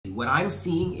What I'm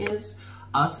seeing is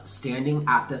us standing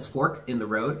at this fork in the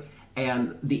road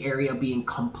and the area being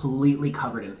completely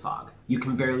covered in fog. You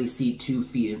can barely see 2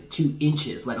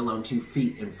 inches, let alone 2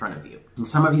 feet in front of you. And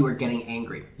some of you are getting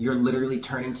angry. You're literally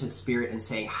turning to spirit and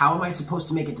saying, how am I supposed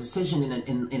to make a decision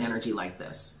in energy like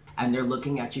this? And they're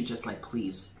looking at you just like,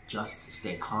 please, just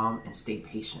stay calm and stay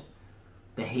patient.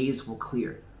 The haze will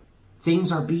clear.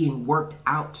 Things are being worked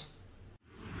out.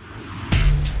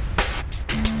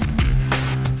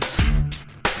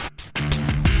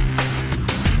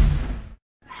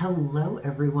 Hello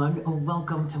everyone,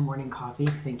 welcome to Morning Coffee.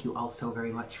 Thank you all so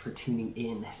very much for tuning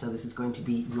in. So this is going to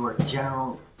be your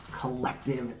general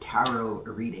collective tarot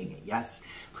reading. Yes,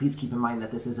 please keep in mind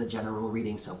that this is a general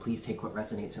reading, so please take what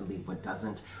resonates and leave what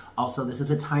doesn't. Also, this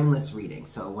is a timeless reading,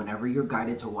 so whenever you're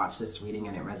guided to watch this reading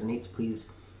and it resonates, please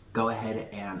go ahead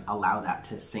and allow that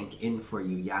to sink in for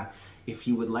you, yeah? If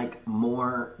you would like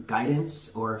more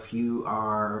guidance, or if you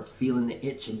are feeling the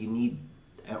itch and you need,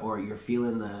 or you're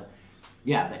feeling the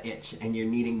itch and you're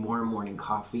needing more morning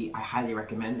coffee, I highly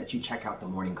recommend that you check out the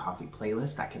morning coffee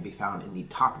playlist that can be found in the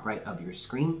top right of your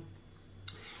screen.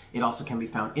 It also can be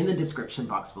found in the description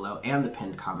box below and the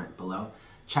pinned comment below.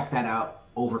 Check that out.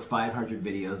 Over 500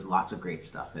 videos, lots of great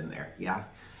stuff in there, yeah?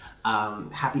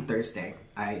 Happy Thursday.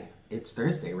 It's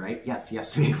Thursday, right? Yes,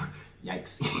 yesterday,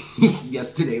 yikes.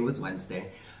 Yesterday was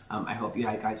Wednesday. I hope you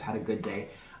guys had a good day.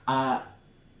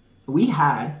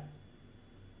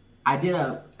 I did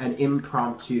an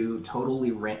impromptu,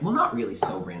 totally well, not really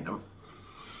so random,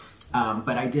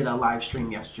 but I did a live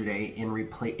stream yesterday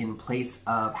in place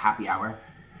of happy hour.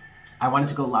 I wanted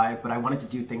to go live, but I wanted to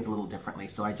do things a little differently,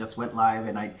 so I just went live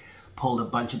and I pulled a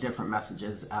bunch of different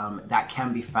messages that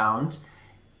can be found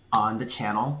on the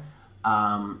channel.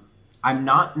 I'm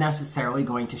not necessarily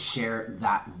going to share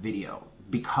that video,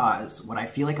 because what I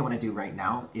feel like I want to do right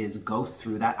now is go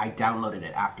through that. I downloaded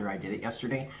it after I did it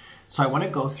yesterday. So I want to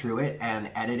go through it and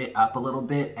edit it up a little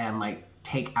bit and like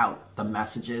take out the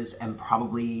messages and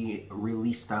probably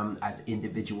release them as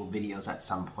individual videos at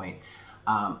some point.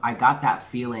 I got that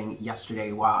feeling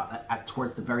yesterday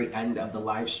towards the very end of the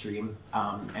live stream.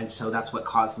 And so that's what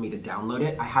caused me to download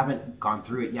it. I haven't gone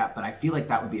through it yet, but I feel like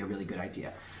that would be a really good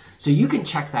idea. So you can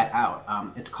check that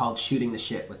out. It's called Shooting the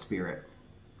Shit with Spirit.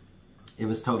 It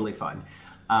was totally fun.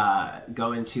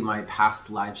 Go into my past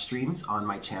live streams on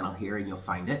my channel here and you'll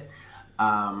find it.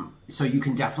 So you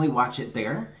can definitely watch it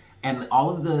there. And all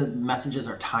of the messages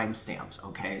are time-stamped,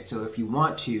 okay? So if you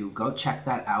want to, go check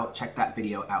that out, check that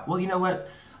video out. Well, you know what?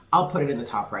 I'll put it in the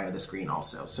top right of the screen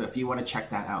also. So if you want to check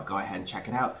that out, go ahead and check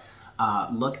it out.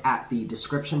 Look at the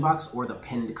description box or the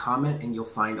pinned comment and you'll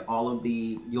find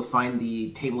you'll find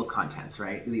the table of contents,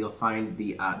 right? You'll find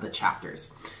the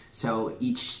chapters. So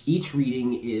each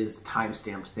reading is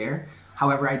time-stamped there.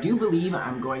 However, I do believe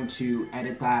I'm going to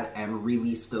edit that and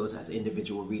release those as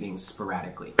individual readings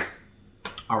sporadically.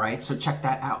 All right, so check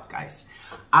that out, guys.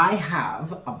 I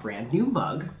have a brand new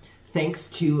mug, thanks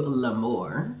to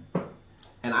L'Amour,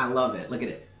 and I love it. Look at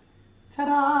it.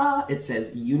 Ta-da! It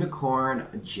says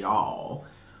Unicorn Jaw,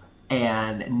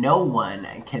 and no one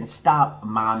can stop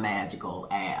my magical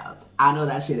ass. I know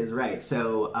that shit is right.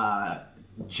 So,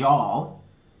 Jaw,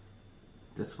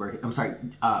 this word, I'm sorry,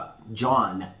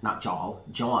 John, not Jaw,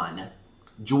 John,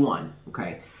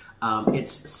 okay.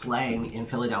 It's slang in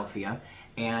Philadelphia,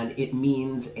 and it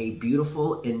means a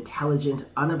beautiful, intelligent,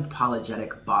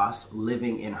 unapologetic boss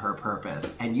living in her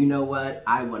purpose. And you know what?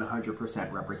 I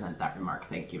 100% represent that remark.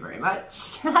 Thank you very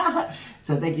much.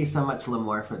 So thank you so much,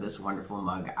 L'Amour, for this wonderful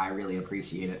mug. I really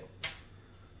appreciate it.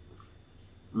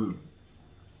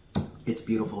 It's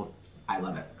beautiful. I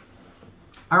love it.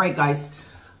 All right, guys.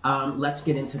 Let's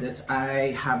get into this.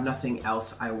 I have nothing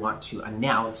else I want to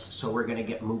announce, so we're gonna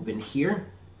get moving here.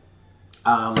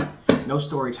 No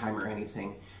story time or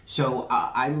anything. So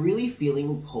I'm really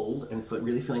feeling pulled and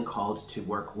really feeling called to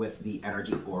work with the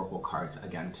Energy Oracle cards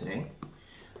again today.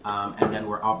 And then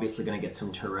we're obviously gonna get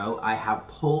some tarot. I have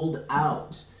pulled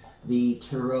out the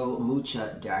Tarot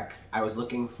Mucha deck. I was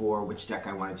looking for which deck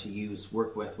I wanted to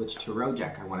work with, which tarot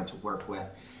deck I wanted to work with.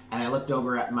 And I looked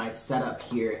over at my setup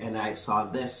here and I saw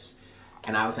this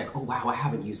and I was like, oh wow, I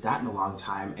haven't used that in a long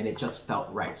time, and it just felt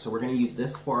right. So we're gonna use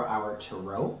this for our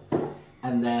tarot,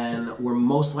 and then we're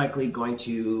most likely going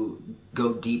to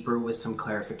go deeper with some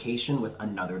clarification with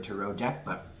another tarot deck,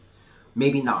 but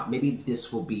maybe not. Maybe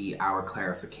this will be our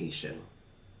clarification.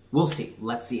 We'll see.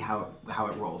 Let's see how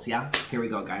it rolls, yeah? Here we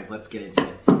go, guys. Let's get into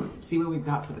it. See what we've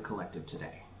got for the collective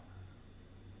today.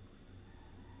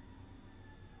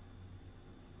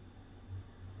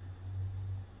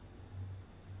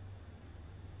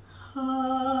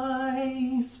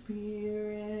 Hi,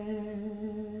 Spirit.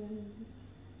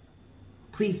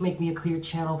 Please make me a clear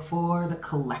channel for the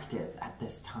collective at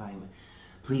this time.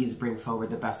 Please bring forward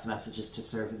the best messages to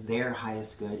serve their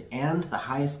highest good and the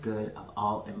highest good of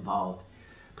all involved.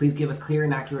 Please give us clear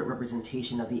and accurate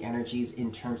representation of the energies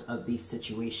in terms of these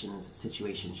situations,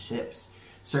 situationships,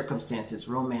 circumstances,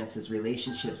 romances,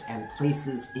 relationships, and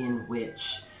places in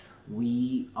which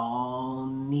we all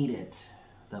need it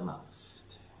the most.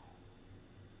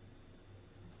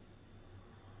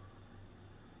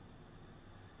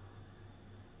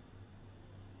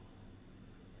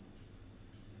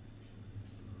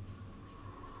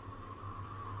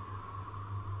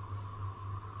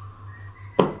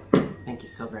 Thank you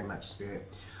so very much,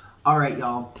 Spirit. All right,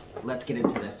 y'all, let's get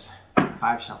into this.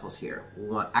 5 shuffles here.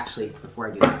 One, actually, before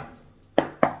I do that.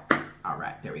 All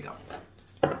right, there we go.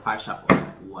 5 shuffles.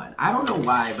 1. I don't know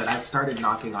why, but I've started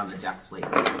knocking on the decks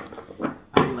lately. I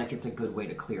feel like it's a good way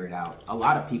to clear it out. A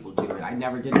lot of people do it. I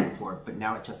never did it before, but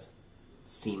now it just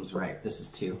seems right. This is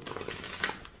 2.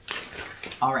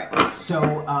 All right,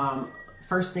 so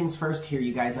first things first here,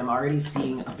 you guys. I'm already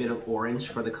seeing a bit of orange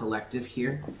for the collective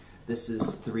here. This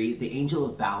is 3. The Angel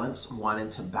of Balance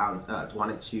wanted to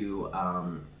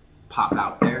pop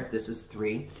out there. This is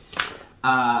 3.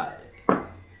 I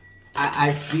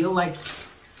feel like,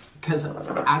 because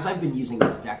as I've been using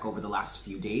this deck over the last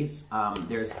few days,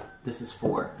 this is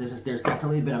 4. There's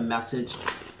definitely been a message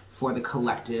for the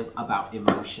collective about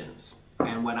emotions.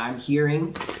 And what I'm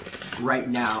hearing right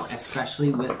now,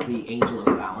 especially with the Angel of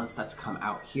Balance that's come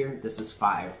out here, this is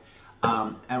 5.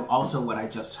 And also what I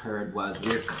just heard was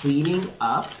we're cleaning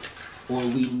up, or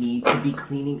we need to be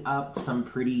cleaning up some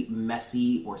pretty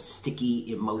messy or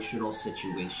sticky emotional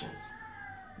situations.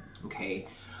 Okay.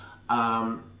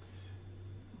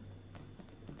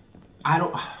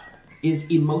 Is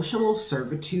emotional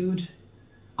servitude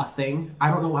a thing? I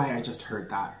don't know why I just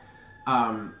heard that.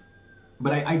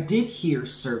 But I did hear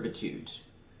servitude.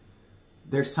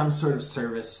 There's some sort of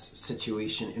service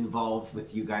situation involved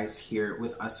with you guys here,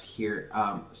 with us here.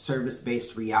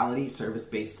 Service-based reality,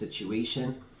 service-based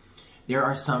situation. There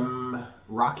are some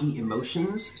rocky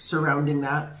emotions surrounding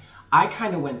that. I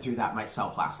kind of went through that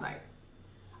myself last night.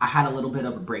 I had a little bit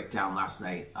of a breakdown last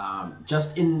night,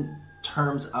 just in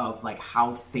terms of like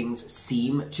how things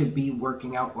seem to be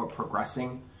working out or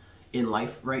progressing in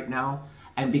life right now.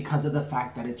 And because of the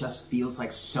fact that it just feels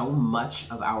like so much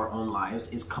of our own lives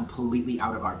is completely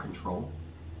out of our control.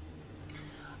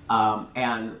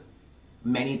 And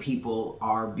many people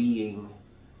are being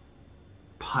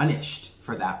punished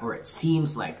for that, or it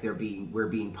seems like we're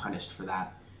being punished for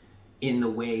that in the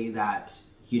way that,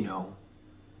 you know,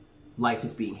 life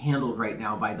is being handled right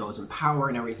now by those in power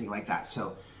and everything like that.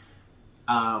 So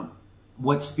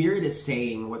what Spirit is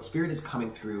saying, what Spirit is coming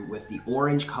through with the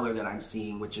orange color that I'm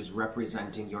seeing, which is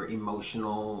representing your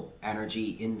emotional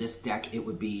energy in this deck, it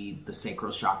would be the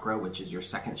sacral chakra, which is your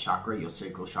 2nd chakra, your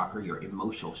sacral chakra, your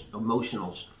emotional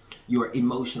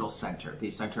center,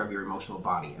 the center of your emotional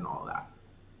body and all of that.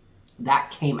 That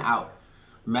came out.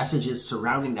 Messages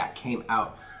surrounding that came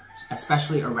out,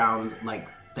 especially around like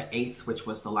the 8th, which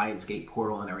was the Lionsgate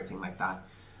portal and everything like that.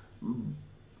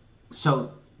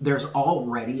 So there's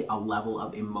already a level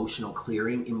of emotional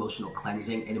clearing, emotional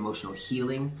cleansing, and emotional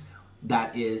healing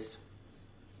that is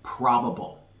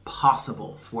possible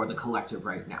for the collective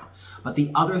right now. But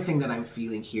the other thing that I'm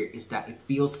feeling here is that it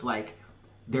feels like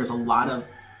there's a lot of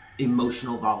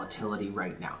emotional volatility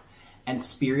right now. And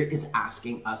Spirit is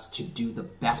asking us to do the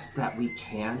best that we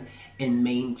can in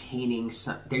maintaining,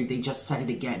 they just said it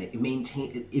again,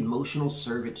 maintain emotional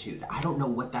servitude. I don't know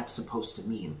what that's supposed to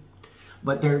mean.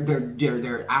 But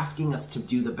they're asking us to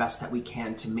do the best that we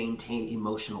can to maintain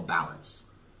emotional balance.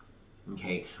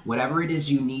 Okay, whatever it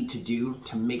is you need to do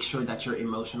to make sure that your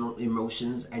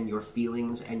emotions and your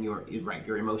feelings and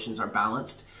your emotions are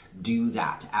balanced, do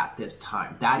that at this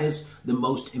time. That is the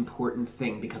most important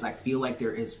thing, because I feel like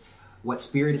there is, what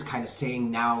Spirit is kind of saying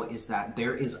now is that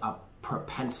there is a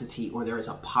propensity, or there is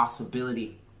a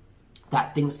possibility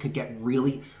that things could get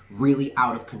really, really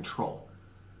out of control,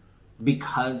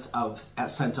 because of a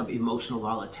sense of emotional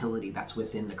volatility that's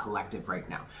within the collective right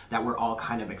now, that we're all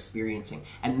kind of experiencing.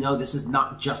 And no, this is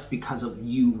not just because of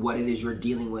you, what it is you're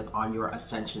dealing with on your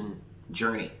ascension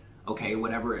journey, okay?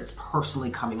 Whatever is personally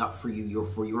coming up for you,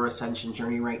 for your ascension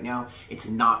journey right now, it's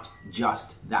not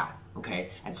just that,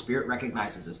 okay? And Spirit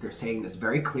recognizes this. They're saying this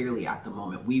very clearly at the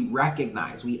moment. We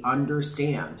recognize, we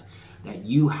understand that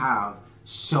you have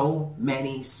so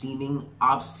many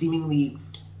seemingly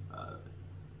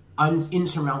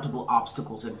insurmountable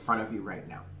obstacles in front of you right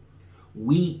now.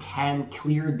 We can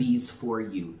clear these for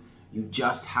you. You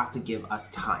just have to give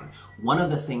us time. One of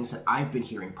the things that I've been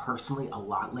hearing personally a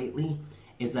lot lately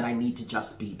is that I need to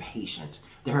just be patient.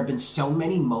 There have been so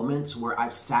many moments where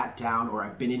I've sat down, or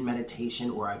I've been in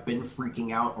meditation, or I've been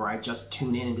freaking out, or I just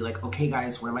tune in and be like, okay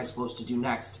guys, what am I supposed to do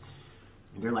next?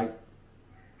 And they're like,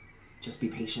 just be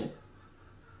patient.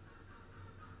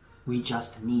 We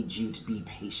just need you to be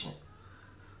patient.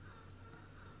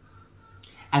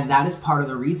 And that is part of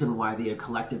the reason why the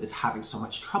collective is having so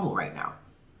much trouble right now.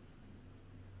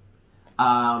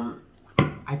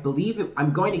 I believe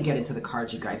I'm going to get into the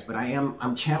cards, you guys, but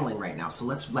I'm channeling right now, so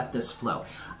let's let this flow.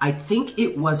 I think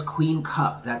it was Queen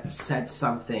Cup that said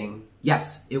something.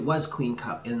 Yes, it was Queen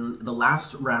Cup in the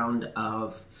last round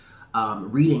of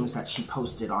readings that she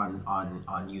posted on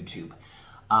YouTube.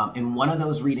 In one of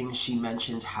those readings, she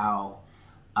mentioned how,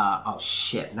 oh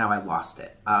shit, now I lost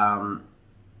it.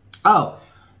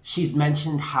 She's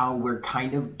mentioned how we're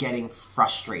kind of getting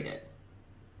frustrated.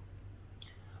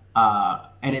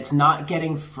 And it's not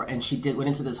getting, and she went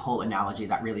into this whole analogy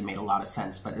that really made a lot of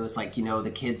sense, but it was like, you know, the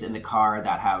kids in the car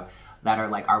that are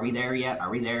like, are we there yet? Are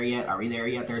we there yet? Are we there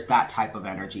yet? There's that type of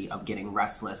energy of getting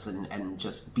restless and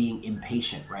just being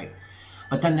impatient, right?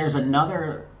 But then there's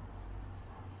another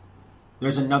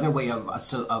way of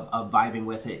vibing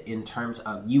with it in terms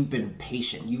of you've been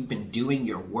patient, you've been doing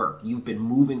your work, you've been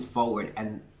moving forward,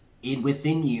 and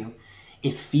within you,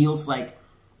 it feels like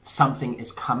something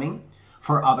is coming.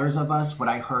 For others of us, what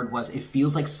I heard was it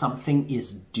feels like something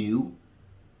is due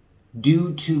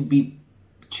to be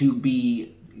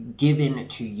given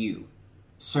to you,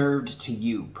 served to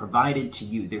you, provided to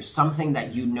you. There's something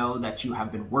that you know that you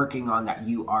have been working on that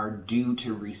you are due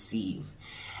to receive.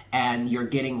 And you're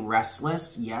getting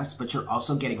restless, yes, but you're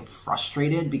also getting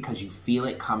frustrated because you feel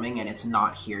it coming and it's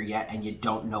not here yet and you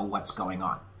don't know what's going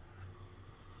on.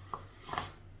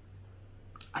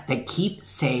 They keep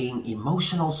saying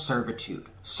emotional servitude.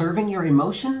 Serving your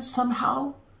emotions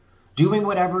somehow? Doing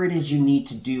whatever it is you need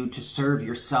to do to serve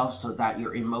yourself so that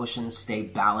your emotions stay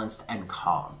balanced and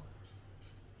calm.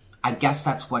 I guess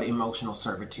that's what emotional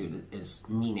servitude is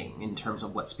meaning in terms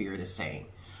of what Spirit is saying.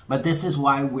 But this is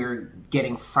why we're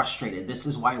getting frustrated. This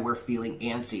is why we're feeling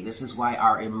antsy. This is why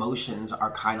our emotions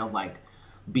are kind of like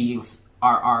being,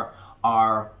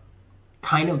 are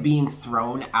kind of being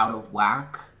thrown out of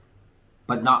whack,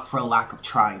 but not for a lack of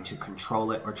trying to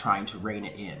control it or trying to rein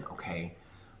it in, okay?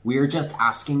 We're just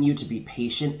asking you to be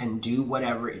patient and do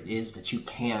whatever it is that you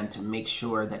can to make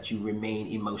sure that you remain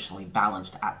emotionally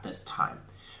balanced at this time.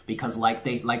 Because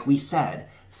like we said,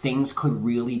 things could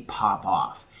really pop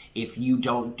off if you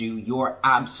don't do your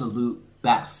absolute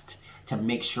best to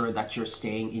make sure that you're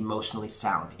staying emotionally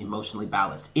sound, emotionally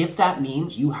balanced. If that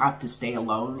means you have to stay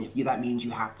alone, if that means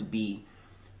you have to be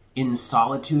in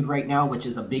solitude right now, which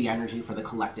is a big energy for the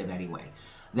collective anyway,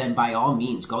 then by all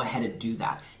means, go ahead and do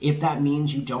that. If that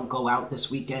means you don't go out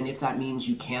this weekend, if that means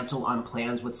you cancel on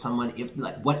plans with someone, if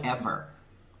like whatever,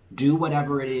 do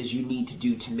whatever it is you need to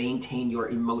do to maintain your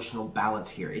emotional balance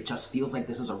here. It just feels like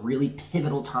this is a really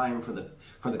pivotal time for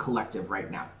the collective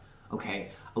right now,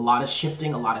 okay? A lot is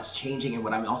shifting, a lot is changing, and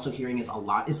what I'm also hearing is a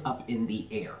lot is up in the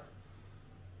air.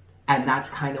 And that's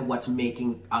kind of what's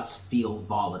making us feel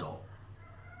volatile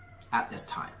at this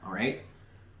time, all right?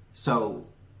 So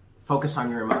focus on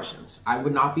your emotions. I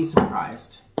would not be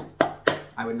surprised.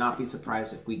 I would not be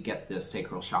surprised if we get the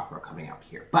sacral chakra coming out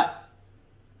here. But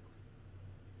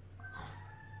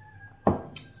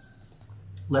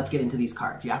let's get into these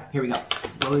cards, yeah? Here we go.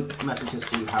 What messages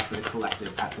do you have for the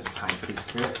collective at this time, please,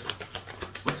 Spirit?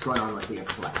 What's going on with the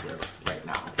collective right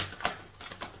now?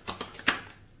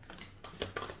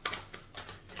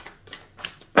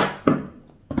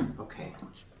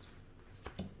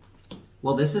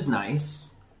 Well, this is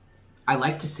nice. I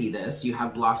like to see this. You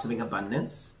have blossoming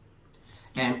abundance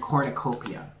and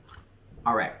cornucopia.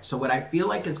 All right, so what I feel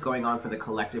like is going on for the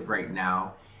collective right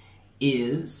now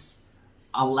is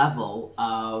a level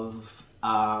of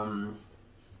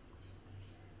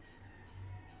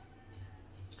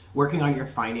working on your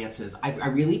finances.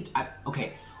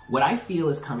 Okay, what I feel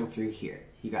is coming through here,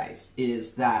 you guys,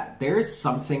 is that there's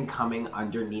something coming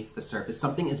underneath the surface.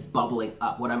 Something is bubbling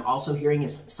up. What I'm also hearing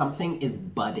is something is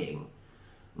budding,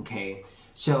 okay?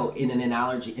 So in an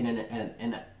analogy, in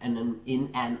an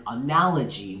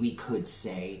analogy, we could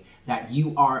say that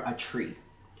you are a tree,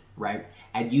 right?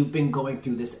 And you've been going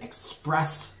through this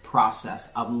express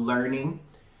process of learning,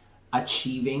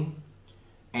 achieving,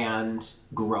 and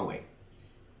growing,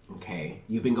 okay?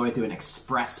 You've been going through an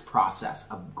express process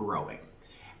of growing.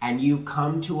 And you've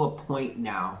come to a point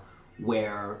now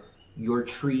where your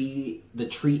tree, the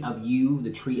tree of you,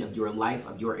 the tree of your life,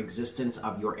 of your existence,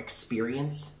 of your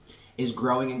experience is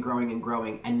growing and growing and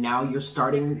growing. And now you're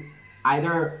starting,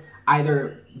 either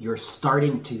you're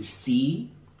starting to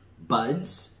see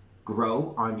buds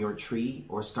grow on your tree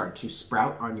or start to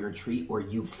sprout on your tree, or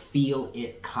you feel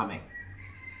it coming.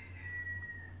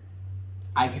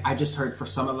 I just heard for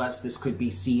some of us, this could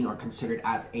be seen or considered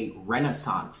as a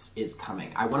renaissance is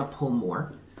coming. I want to pull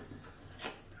more.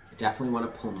 Definitely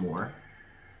want to pull more.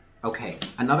 Okay,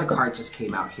 another card just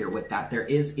came out here with that. There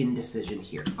is indecision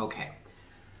here. Okay,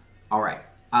 all right.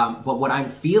 But what I'm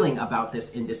feeling about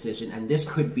this indecision, and this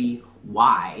could be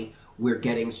why we're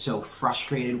getting so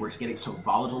frustrated, we're getting so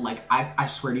volatile. Like, I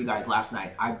swear to you guys, last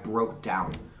night, I broke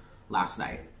down last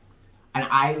night. And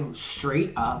I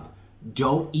straight up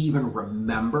don't even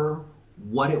remember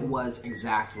what it was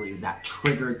exactly that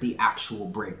triggered the actual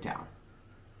breakdown.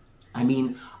 I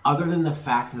mean, other than the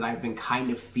fact that I've been kind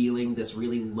of feeling this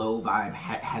really low vibe,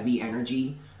 heavy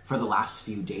energy for the last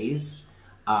few days,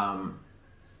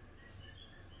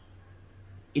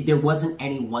 there wasn't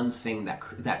any one thing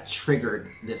that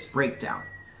triggered this breakdown.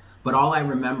 But all I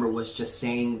remember was just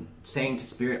saying to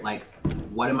Spirit, like,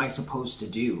 what am I supposed to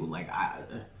do? Like,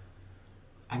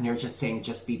 and they're just saying,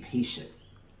 just be patient.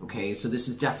 Okay, so this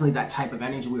is definitely that type of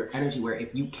energy where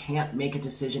if you can't make a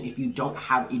decision, if you don't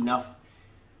have enough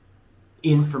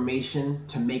information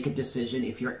to make a decision,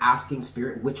 if you're asking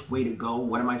Spirit which way to go,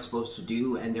 what am I supposed to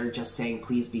do, and they're just saying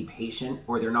please be patient,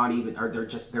 or you're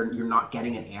not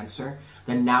getting an answer,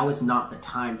 then now is not the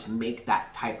time to make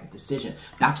that type of decision.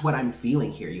 That's what I'm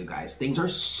feeling here, you guys. Things are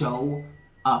so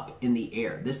up in the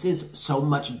air. This is so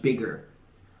much bigger.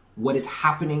 What is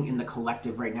happening in the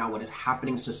collective right now, what is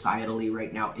happening societally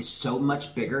right now, is so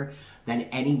much bigger than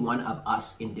any one of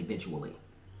us individually.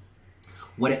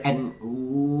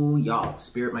 Y'all,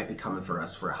 Spirit might be coming for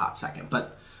us for a hot second,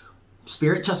 but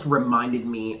Spirit just reminded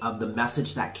me of the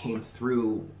message that came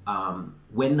through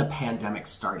when the pandemic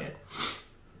started.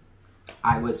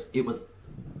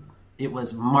 It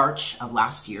was March of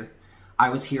last year. I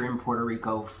was here in Puerto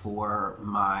Rico for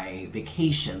my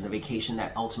vacation, the vacation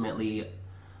that ultimately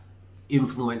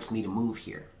influenced me to move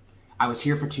here. I was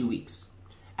here for 2 weeks,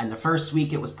 and the first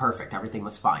week it was perfect. Everything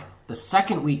was fine. The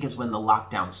second week is when the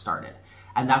lockdown started.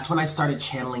 And that's when I started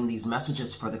channeling these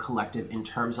messages for the collective in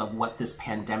terms of what this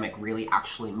pandemic really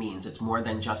actually means. It's more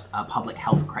than just a public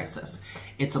health crisis.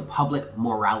 It's a public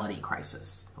morality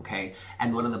crisis, okay?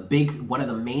 And one of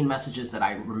the main messages that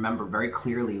I remember very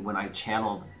clearly when I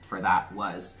channeled for that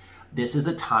was, this is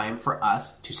a time for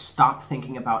us to stop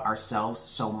thinking about ourselves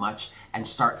so much and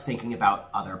start thinking about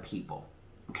other people,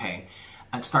 okay?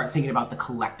 And start thinking about the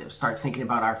collective, start thinking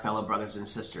about our fellow brothers and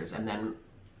sisters. And then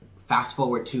fast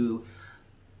forward to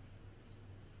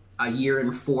a year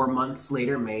and 4 months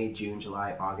later, May, June,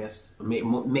 July, August, March,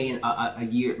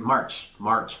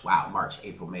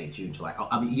 April, May, June, July,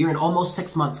 a year and almost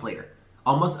 6 months later,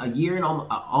 almost a year and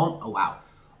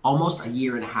almost a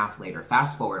year and a half later,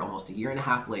 fast forward almost a year and a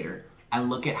half later,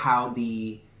 and look at how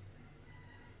the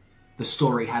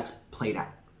story has played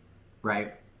out,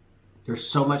 right? There's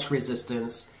so much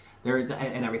resistance there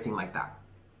and everything like that.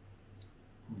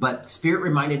 But Spirit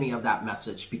reminded me of that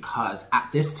message because at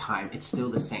this time, it's still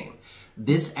the same.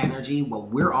 This energy, what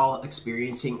we're all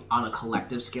experiencing on a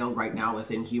collective scale right now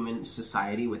within human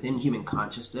society, within human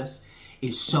consciousness,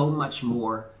 is so much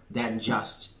more than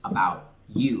just about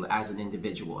you as an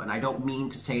individual. And I don't mean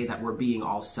to say that we're being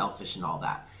all selfish and all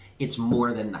that. It's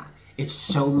more than that. It's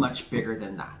so much bigger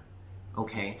than that.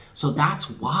 Okay? So that's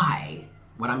why,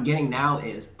 what I'm getting now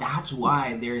is, that's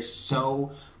why there's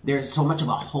so much of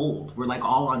a hold. We're like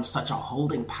all on such a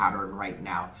holding pattern right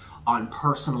now on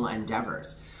personal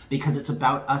endeavors, because it's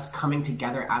about us coming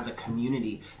together as a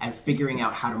community and figuring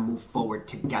out how to move forward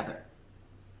together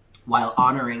while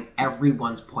honoring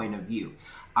everyone's point of view.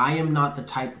 I am not the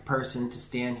type of person to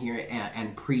stand here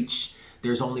and preach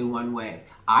there's only one way.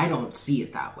 I don't see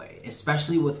it that way,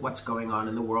 especially with what's going on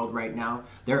in the world right now.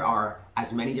 There are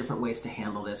as many different ways to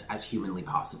handle this as humanly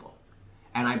possible.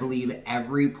 And I believe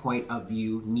every point of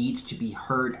view needs to be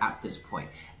heard at this point.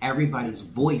 Everybody's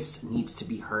voice needs to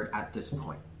be heard at this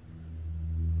point.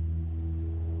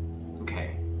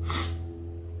 Okay.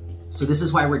 So this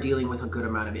is why we're dealing with a good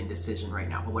amount of indecision right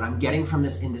now. But what I'm getting from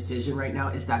this indecision right now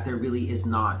is that there really is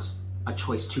not a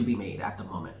choice to be made at the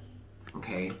moment.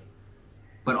 Okay.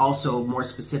 But also, more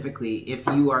specifically, if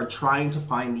you are trying to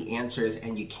find the answers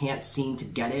and you can't seem to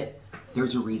get it,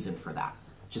 there's a reason for that.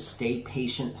 Just stay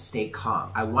patient, stay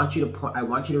calm. I want you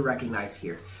to recognize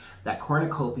here that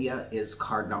cornucopia is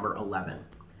card number 11.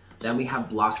 Then we have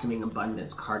blossoming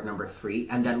abundance, card number 3,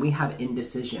 and then we have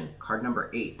indecision, card number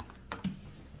 8.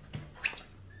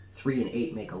 3 and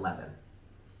 8 make 11.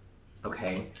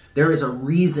 Okay? There is a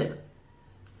reason.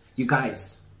 You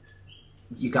guys,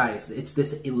 You guys, it's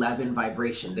this 11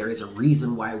 vibration. There is a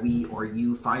reason why we or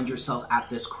you find yourself at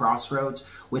this crossroads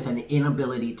with an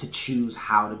inability to choose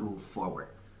how to move forward,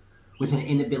 with an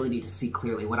inability to see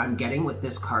clearly. What I'm getting with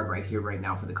this card right here, right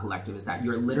now for the collective is that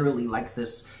you're literally like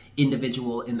this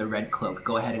individual in the red cloak.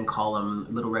 Go ahead and call them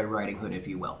Little Red Riding Hood, if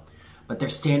you will. But they're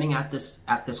standing at this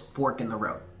fork in the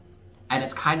road. And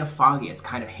it's kind of foggy, it's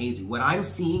kind of hazy. What I'm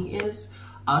seeing is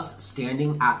us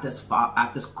standing at this fork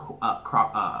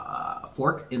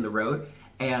in the road,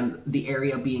 and the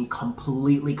area being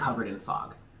completely covered in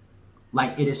fog.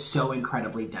 Like, it is so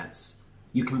incredibly dense.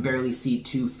 You can barely see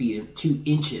 2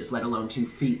 inches, let alone 2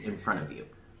 feet in front of you,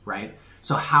 right?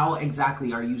 So how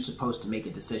exactly are you supposed to make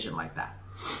a decision like that?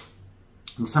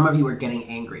 And some of you are getting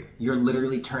angry. You're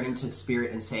literally turning to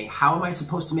Spirit and saying, how am I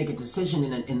supposed to make a decision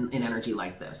in energy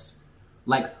like this?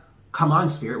 Like, come on,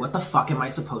 Spirit, what the fuck am I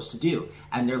supposed to do?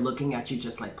 And they're looking at you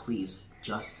just like, please,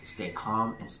 just stay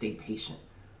calm and stay patient.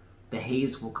 The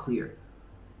haze will clear,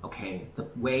 okay? The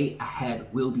way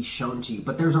ahead will be shown to you.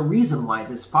 But there's a reason why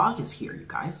this fog is here, you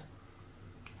guys.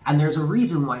 And there's a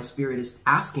reason why Spirit is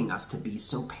asking us to be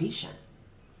so patient.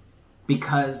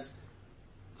 Because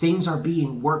things are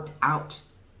being worked out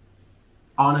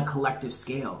on a collective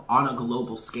scale, on a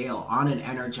global scale, on an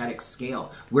energetic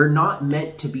scale. We're not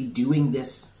meant to be doing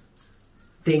this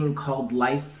thing called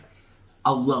life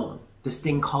alone, this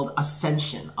thing called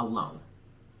ascension alone.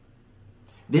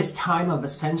 This time of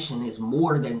ascension is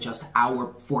more than just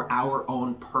for our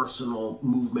own personal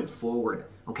movement forward,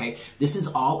 okay? This is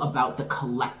all about the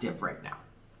collective right now,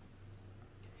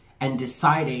 and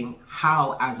deciding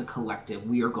how, as a collective,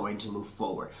 we are going to move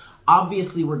forward.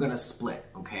 Obviously, we're going to split,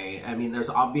 okay? I mean, there's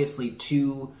obviously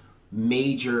 2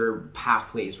 major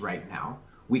pathways right now.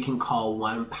 We can call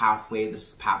one pathway the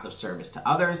path of service to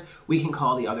others. We can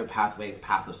call the other pathway the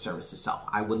path of service to self.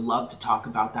 I would love to talk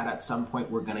about that at some point.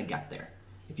 We're going to get there.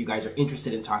 If you guys are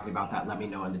interested in talking about that, let me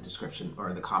know in the description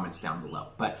or the comments down below.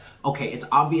 But okay, it's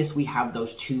obvious we have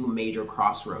those 2 major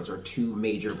crossroads, or 2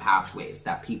 major pathways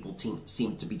that people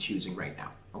seem to be choosing right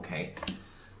now, okay?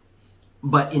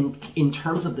 But in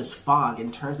terms of this fog,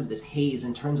 in terms of this haze,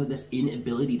 in terms of this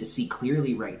inability to see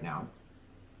clearly right now,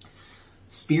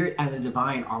 Spirit and the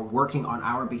Divine are working on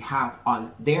our behalf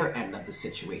on their end of the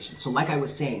situation. So like I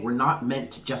was saying, we're not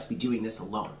meant to just be doing this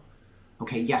alone.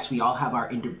 Okay, yes, we all have our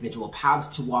individual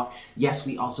paths to walk. Yes,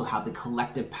 we also have the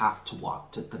collective path to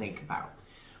walk, to think about.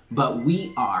 But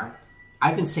we are,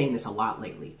 I've been saying this a lot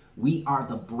lately, we are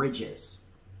the bridges,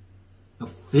 the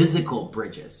physical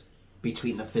bridges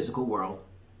between the physical world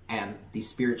and the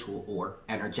spiritual or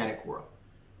energetic world,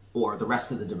 or the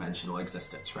rest of the dimensional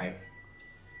existence, right?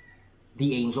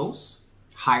 The angels,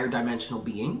 higher dimensional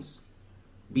beings,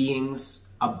 beings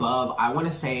above, I want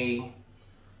to say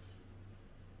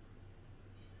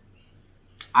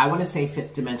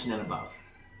 5th dimension and above.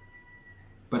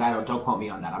 But don't quote me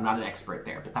on that. I'm not an expert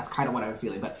there, but that's kind of what I'm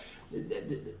feeling. But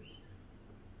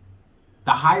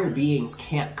the higher beings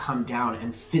can't come down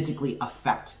and physically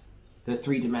affect the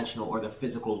 3-dimensional or the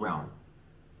physical realm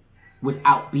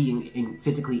without being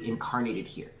physically incarnated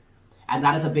here. And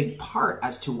that is a big part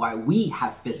as to why we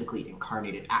have physically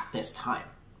incarnated at this time.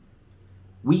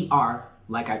 We are,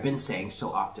 like I've been saying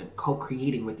so often,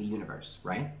 co-creating with the universe,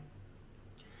 right?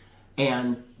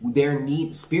 And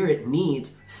Spirit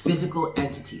needs physical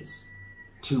entities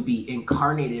to be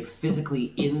incarnated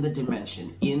physically in the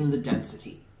dimension, in the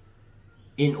density,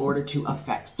 in order to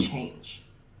affect change.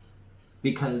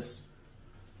 Because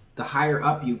the higher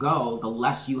up you go, the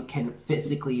less you can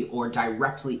physically or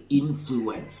directly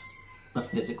influence the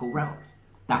physical realms.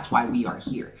 That's why we are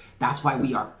here. That's why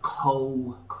we are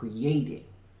co-creating.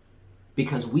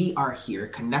 Because we are here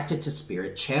connected to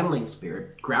Spirit, channeling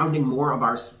Spirit, grounding more of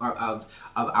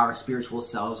our spiritual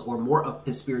selves, or more of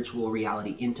the spiritual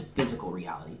reality into physical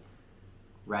reality,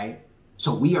 right?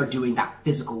 So we are doing that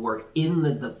physical work in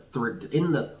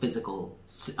the physical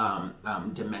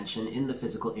dimension, in the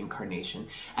physical incarnation,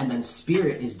 and then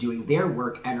Spirit is doing their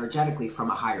work energetically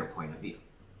from a higher point of view.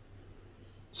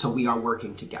 So we are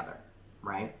working together,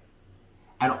 right?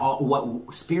 And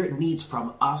what Spirit needs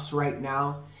from us right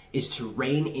now is to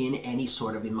rein in any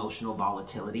sort of emotional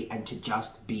volatility and to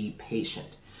just be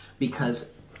patient, because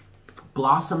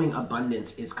blossoming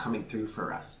abundance is coming through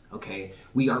for us, okay?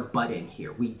 We are budding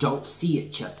here. We don't see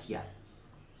it just yet,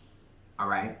 all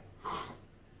right?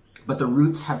 But the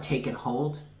roots have taken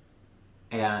hold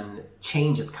and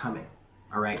change is coming,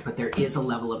 all right? But there is a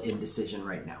level of indecision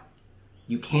right now.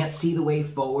 You can't see the way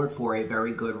forward for a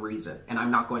very good reason, and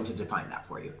I'm not going to define that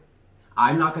for you.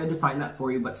 I'm not going to define that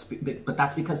for you, but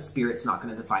that's because Spirit's not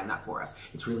going to define that for us.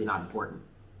 It's really not important.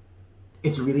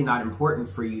 It's really not important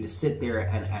for you to sit there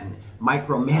and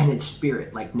micromanage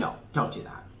spirit. Like, no, don't do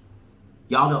that.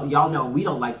 Y'all know we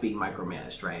don't like being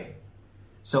micromanaged, right?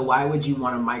 So why would you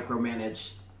want to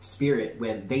micromanage spirit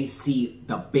when they see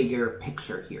the bigger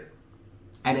picture here?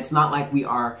 And it's not like we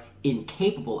are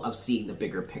incapable of seeing the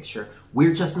bigger picture.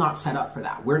 We're just not set up for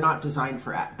that. We're not designed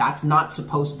for that. That's not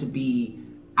supposed to be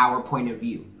our point of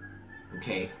view.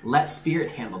 Okay? Let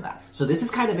spirit handle that. So this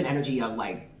is kind of an energy of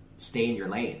like, stay in your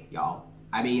lane, y'all.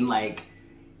 I mean, like,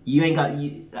 you ain't got,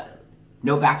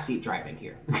 no backseat driving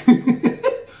here.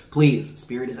 Please,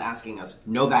 spirit is asking us,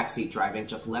 no backseat driving.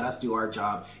 Just let us do our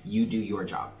job. You do your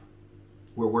job.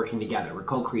 We're working together. We're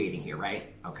co-creating here, right?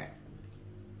 Okay.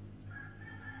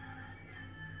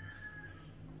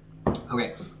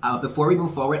 Okay, before we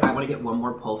move forward, I want to get one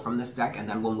more pull from this deck, and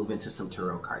then we'll move into some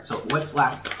tarot cards. So what's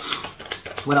last?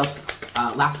 What else?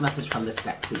 Last message from this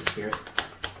deck, please, Spirit.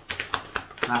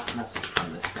 Last message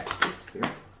from this deck, please,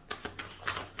 Spirit.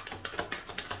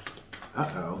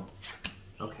 Uh-oh.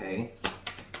 Okay.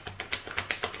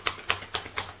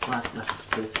 Last message,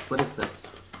 please. What is this?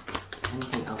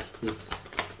 Anything else, please?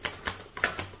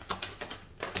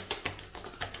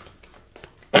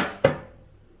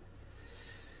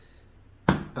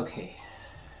 Okay.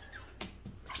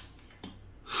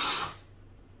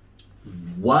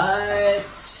 What?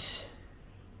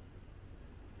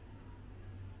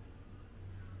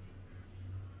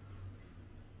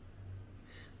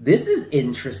 This is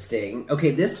interesting.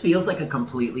 Okay, this feels like a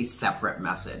completely separate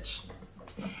message.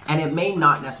 And it may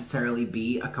not necessarily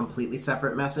be a completely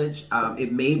separate message.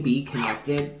 It may be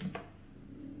connected.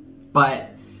 But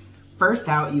first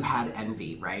out, you had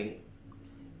envy, right?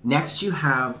 Next, you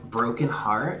have broken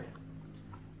heart.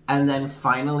 And then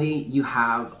finally, you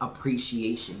have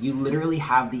appreciation. You literally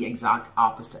have the exact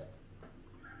opposite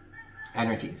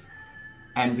energies.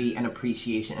 Envy and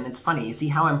appreciation. And it's funny, you see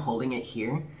how I'm holding it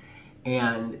here?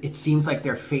 And it seems like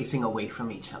they're facing away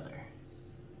from each other.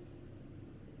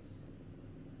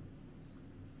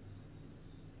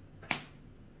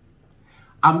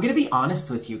 I'm going to be honest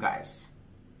with you guys.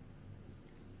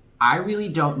 I really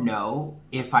don't know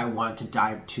if I want to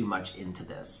dive too much into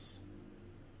this.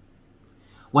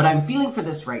 What I'm feeling for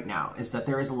this right now is that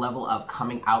there is a level of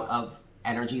coming out of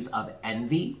energies of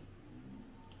envy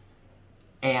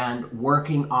and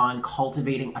working on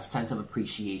cultivating a sense of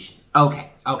appreciation.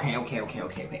 Okay.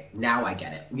 Now I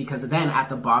get it. Because then at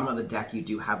the bottom of the deck, you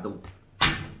do have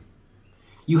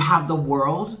the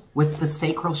world with the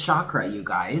sacral chakra, you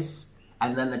guys.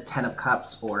 And then the 10 of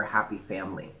Cups, or happy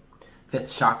family.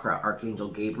 5th chakra, Archangel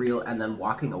Gabriel, and then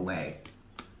walking away.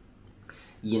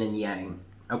 Yin and yang.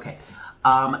 Okay.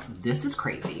 This is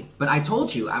crazy. But I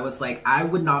told you, I was like, I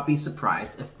would not be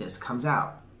surprised if this comes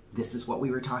out. This is what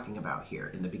we were talking about here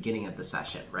in the beginning of the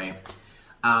session, right?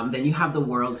 Then you have the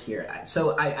world here.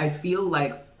 So I feel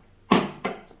like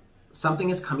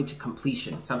something is coming to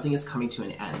completion. Something is coming to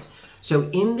an end. So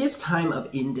in this time of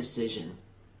indecision,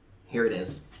 here it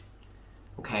is.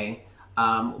 Okay,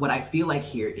 what I feel like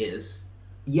here is,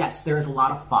 yes, there is a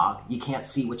lot of fog. You can't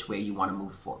see which way you want to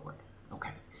move forward. Okay,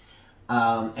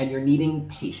 and you're needing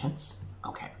patience.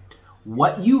 Okay,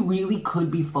 what you really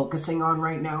could be focusing on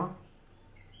right now,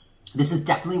 this is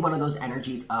definitely one of those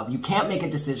energies of, you can't make a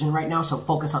decision right now, so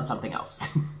focus on something else.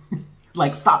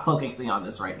 Like, stop focusing on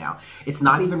this right now. It's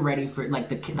not even ready for, like,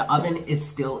 the oven is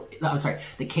still, I'm sorry,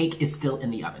 the cake is still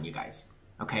in the oven, you guys.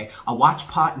 Okay, a watch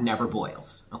pot never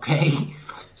boils, okay?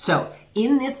 So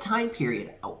in this time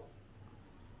period,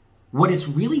 what it's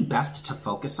really best to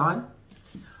focus on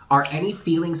are any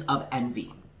feelings of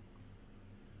envy.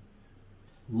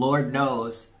 Lord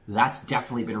knows that's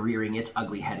definitely been rearing its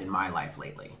ugly head in my life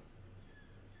lately.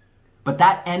 But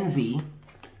that envy,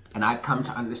 and I've come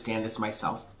to understand this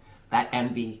myself, that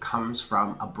envy comes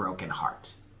from a broken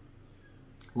heart.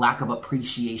 Lack of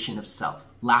appreciation of self,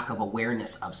 lack of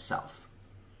awareness of self.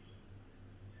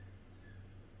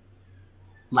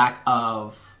 Lack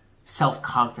of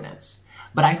self-confidence.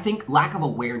 But I think lack of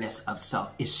awareness of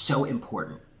self is so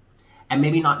important. And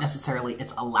maybe not necessarily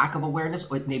it's a lack of awareness,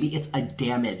 or maybe it's a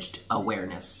damaged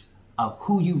awareness of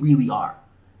who you really are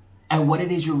and what it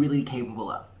is you're really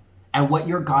capable of and what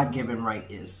your God-given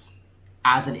right is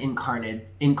as an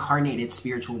incarnated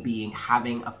spiritual being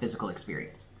having a physical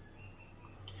experience.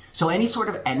 So any sort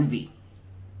of envy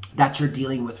that you're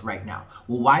dealing with right now,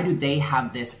 well, why do they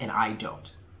have this and I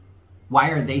don't? Why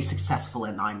are they successful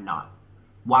and I'm not?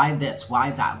 Why this?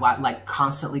 Why that? Why, like,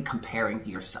 constantly comparing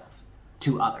yourself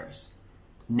to others.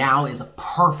 Now is a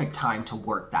perfect time to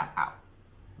work that out,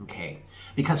 okay?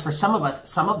 Because for some of us,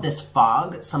 some of this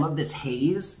fog, some of this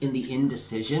haze in the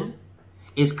indecision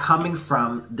is coming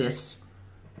from this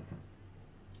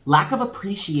Lack of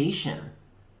appreciation.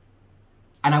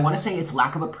 And I want to say it's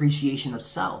lack of appreciation of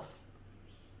self.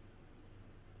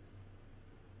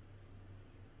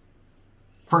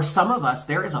 For some of us,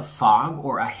 there is a fog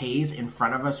or a haze in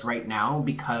front of us right now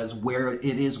because where it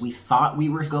is we thought we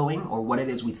were going or what it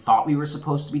is we thought we were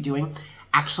supposed to be doing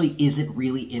actually isn't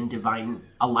really in divine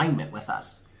alignment with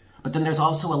us. But then there's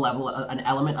also an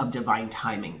element of divine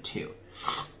timing too.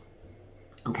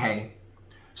 Okay?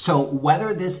 So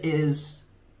whether this is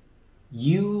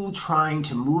you trying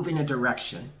to move in a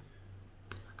direction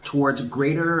towards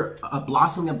greater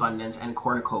blossoming abundance and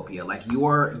cornucopia, like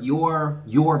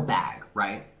your bag,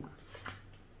 right?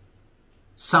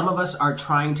 Some of us are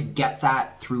trying to get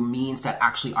that through means that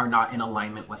actually are not in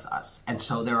alignment with us. And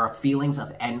so there are feelings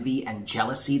of envy and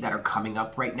jealousy that are coming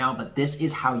up right now, but this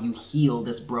is how you heal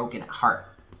this broken heart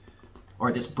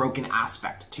or this broken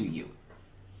aspect to you.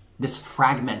 This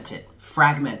fragmented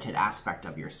aspect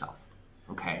of yourself,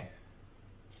 okay?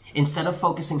 Instead of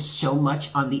focusing so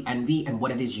much on the envy and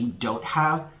what it is you don't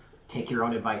have, take your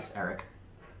own advice, Eric.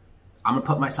 I'm gonna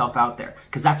put myself out there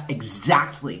because that's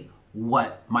exactly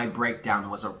what my breakdown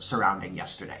was surrounding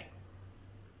yesterday.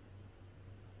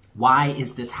 Why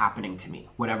is this happening to me?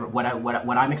 What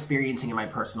I'm experiencing in my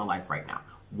personal life right now.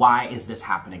 Why is this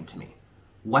happening to me?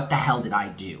 What the hell did I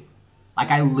do?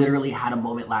 Like I literally had a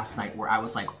moment last night where I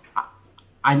was like,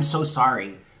 I'm so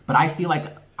sorry, but I feel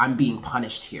like I'm being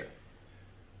punished here.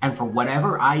 And for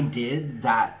whatever I did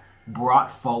that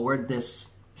brought forward this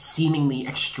seemingly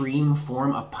extreme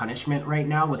form of punishment right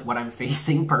now with what I'm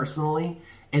facing personally,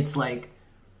 it's like,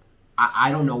 I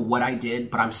don't know what I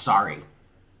did, but I'm sorry.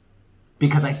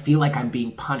 Because I feel like I'm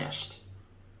being punished.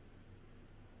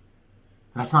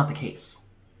 That's not the case.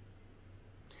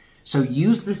 So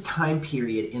use this time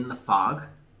period in the fog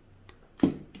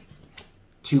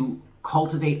to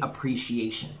cultivate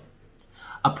appreciation.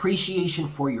 Appreciation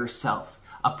for yourself.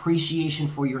 Appreciation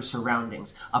for your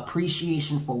surroundings.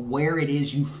 Appreciation for where it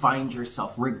is you find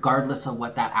yourself, regardless of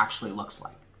what that actually looks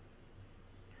like.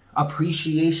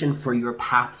 Appreciation for your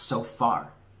path so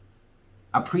far.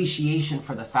 Appreciation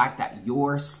for the fact that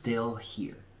you're still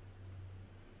here.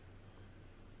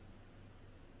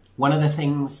 One of the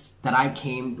things that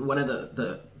one of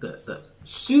the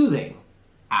soothing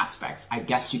aspects, I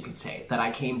guess you could say, that I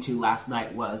came to last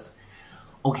night was,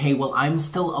 okay, well, I'm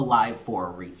still alive for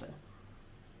a reason.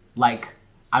 Like,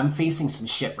 I'm facing some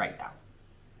shit right now.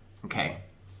 Okay?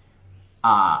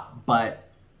 But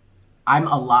I'm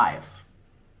alive.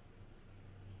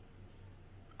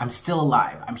 I'm still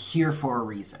alive. I'm here for a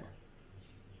reason.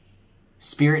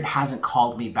 Spirit hasn't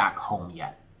called me back home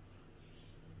yet.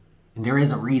 And there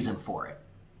is a reason for it.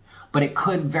 But it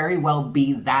could very well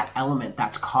be that element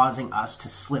that's causing us to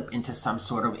slip into some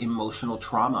sort of emotional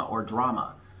trauma or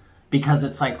drama. Because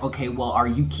it's like, okay, well, are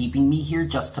you keeping me here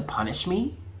just to punish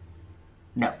me?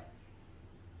 No.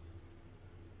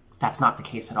 That's not the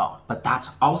case at all. But that's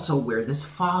also where this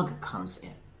fog comes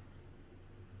in.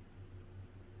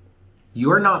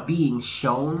 You're not being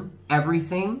shown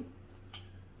everything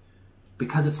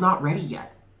because it's not ready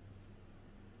yet.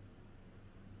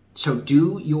 So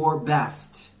do your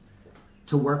best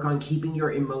to work on keeping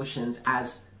your emotions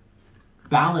as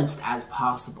balanced as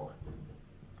possible.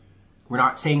 We're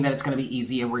not saying that it's going to be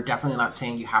easy, and we're definitely not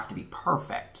saying you have to be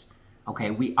perfect. Okay,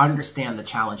 we understand the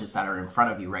challenges that are in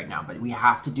front of you right now, but we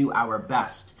have to do our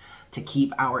best to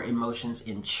keep our emotions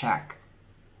in check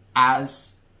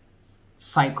as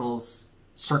cycles,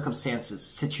 circumstances,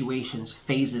 situations,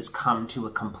 phases come to a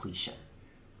completion.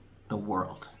 The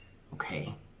world,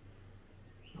 okay?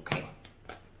 Okay.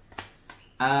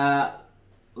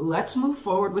 Let's move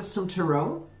forward with some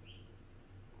tarot.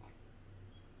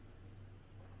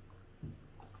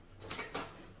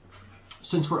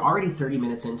 Since we're already 30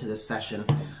 minutes into this session,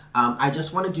 I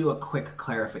just want to do a quick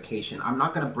clarification. I'm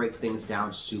not going to break things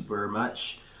down super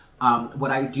much.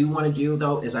 What I do want to do,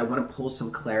 though, is I want to pull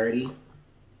some clarity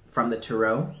from the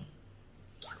tarot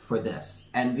for this.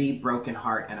 Envy, broken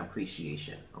heart, and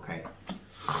appreciation, okay?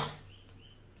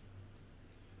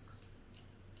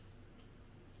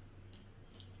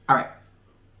 All right,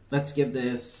 let's give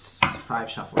this 5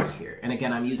 shuffles here. And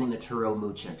again, I'm using the Tarot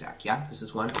Mucha deck, yeah? This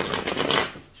is 1.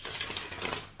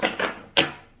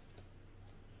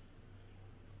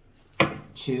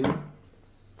 2.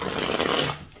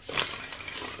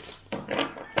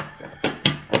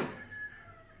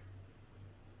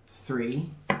 3.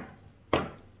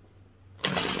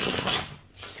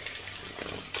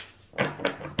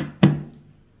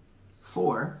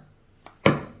 4.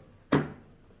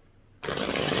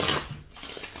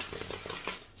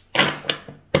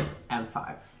 And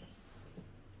 5.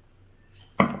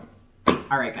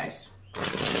 All right, guys.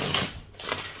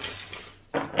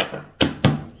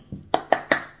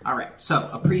 so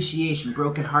appreciation,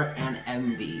 broken heart, and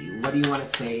envy. What do you want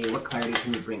to say? What clarity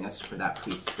can you bring us for that,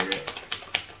 please, Spirit?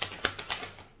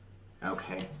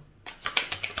 Okay.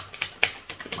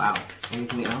 Wow.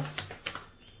 Anything else?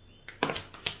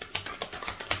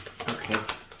 Okay.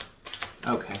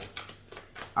 Okay.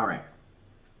 All right.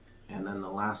 And then the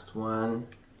last one.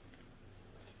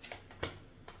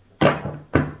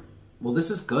 Well,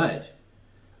 this is good.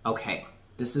 Okay.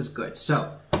 This is good.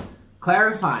 So,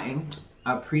 clarifying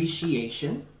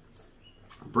appreciation,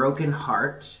 broken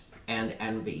heart, and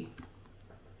envy.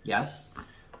 Yes?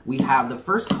 We have the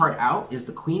first card out is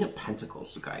the Queen of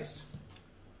Pentacles, you guys.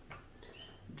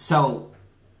 So,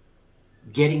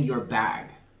 getting your bag,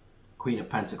 Queen of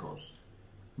Pentacles.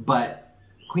 But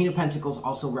Queen of Pentacles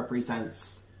also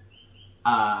represents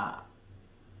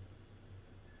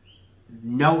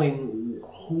knowing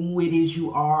who it is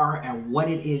you are and what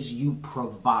it is you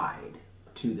provide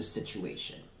to the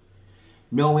situation.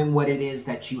 Knowing what it is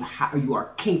that you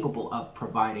are capable of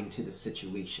providing to the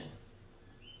situation.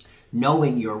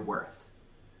 Knowing your worth.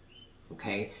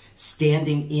 Okay?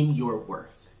 Standing in your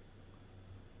worth.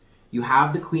 You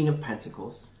have the Queen of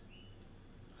Pentacles,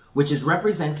 which is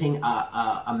representing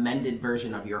a amended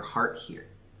version of your heart here.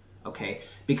 Okay?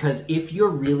 Because if you're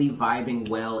really vibing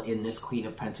well in this Queen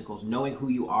of Pentacles, knowing who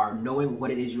you are, knowing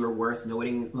what it is you're worth,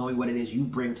 knowing what it is you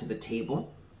bring to the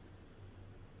table,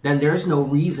 then there's no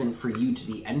reason for you to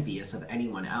be envious of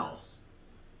anyone else.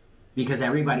 Because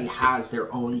everybody has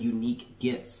their own unique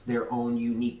gifts, their own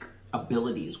unique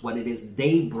abilities, what it is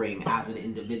they bring as an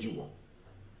individual.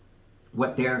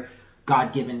 What their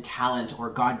God-given talent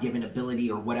or God-given ability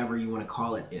or whatever you want to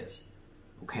call it is.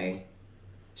 Okay?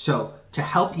 So, to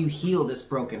help you heal this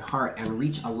broken heart and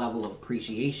reach a level of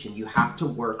appreciation, you have to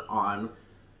work on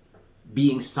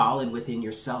being solid within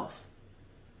yourself.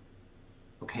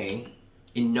 Okay?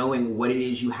 In knowing what it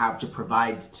is you have to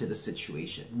provide to the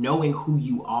situation. Knowing who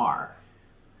you are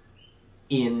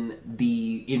in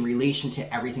relation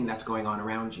to everything that's going on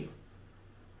around you.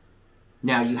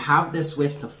 Now, you have this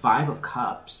with the Five of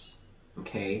Cups,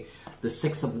 okay? The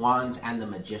Six of Wands and the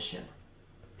Magician.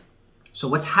 So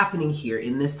what's happening here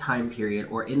in this time period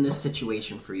or in this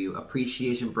situation for you,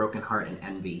 appreciation, broken heart, and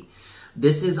envy,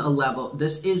 this is a level,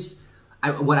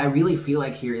 what I really feel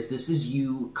like here is this is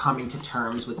you coming to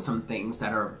terms with some things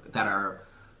that are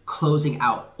closing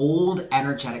out, old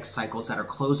energetic cycles that are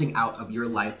closing out of your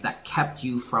life that kept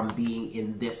you from being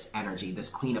in this energy, this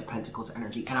Queen of Pentacles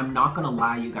energy. And I'm not going to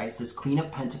lie, you guys, this Queen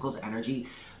of Pentacles energy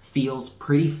feels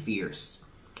pretty fierce.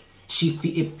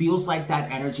 It feels like that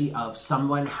energy of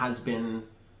someone has been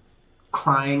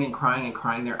crying and crying and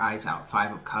crying their eyes out,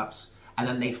 Five of Cups, and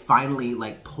then they finally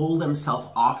like pull themselves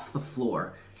off the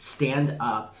floor, stand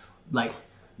up, like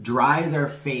dry their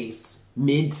face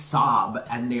mid-sob,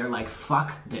 and they're like,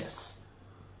 fuck this.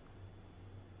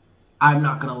 I'm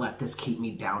not going to let this keep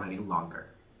me down any longer.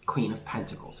 Queen of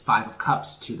Pentacles. Five of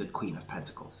Cups to the Queen of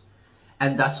Pentacles.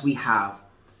 And thus we have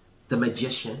the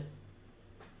Magician,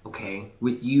 okay,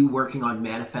 with you working on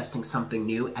manifesting something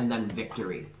new, and then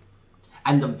victory.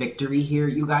 And the victory here,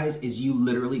 you guys, is you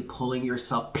literally peeling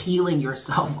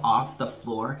yourself off the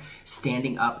floor,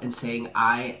 standing up and saying,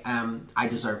 I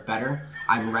deserve better.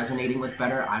 I'm resonating with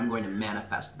better. I'm going to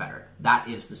manifest better. That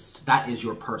is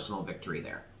your personal victory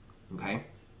there. Okay?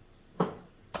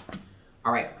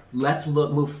 All right, let's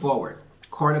move forward.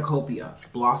 Cornucopia,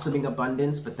 blossoming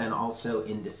abundance, but then also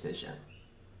indecision.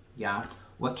 Yeah?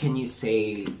 What can you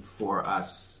say for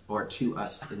us or to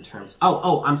us in terms...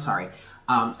 Oh, I'm sorry.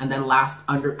 And then last,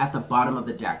 at the bottom of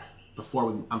the deck, before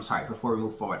we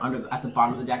move forward, at the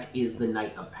bottom of the deck is the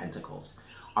Knight of Pentacles.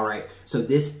 All right, so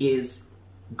this is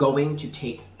going to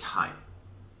take time.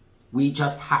 We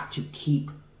just have to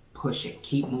keep pushing,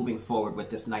 keep moving forward with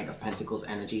this Knight of Pentacles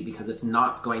energy, because it's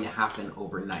not going to happen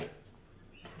overnight.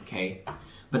 Okay,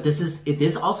 but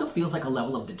this also feels like a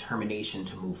level of determination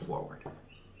to move forward.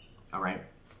 All right.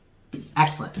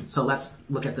 Excellent. So let's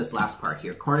look at this last part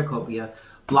here. Cornucopia,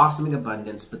 blossoming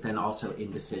abundance, but then also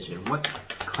indecision. What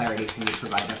clarity can you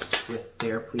provide us with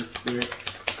there, please, Spirit?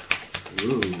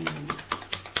 Ooh.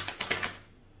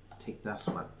 Take this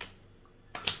one.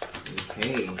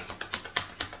 Okay.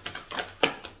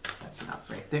 That's enough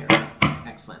right there.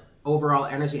 Excellent. Overall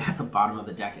energy at the bottom of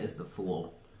the deck is the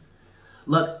Fool.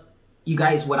 Look, you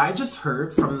guys, what I just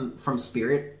heard from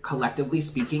Spirit, collectively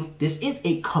speaking, this is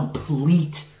a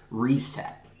complete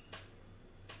reset.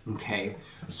 Okay,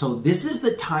 so this is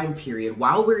the time period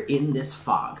while we're in this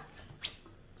fog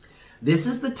This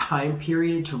is the time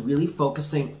period to really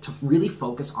focus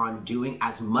on doing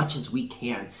as much as we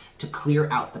can to clear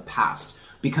out the past.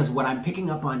 Because what I'm picking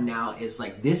up on now is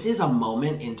like, this is a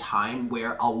moment in time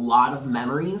where a lot of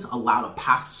memories, a lot of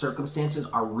past circumstances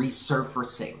are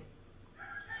resurfacing.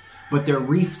 But they're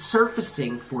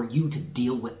resurfacing for you to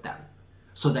deal with them,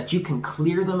 so that you can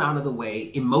clear them out of the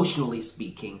way, emotionally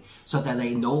speaking, so that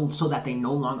they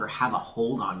no longer have a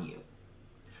hold on you,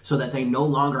 so that they no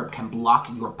longer can block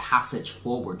your passage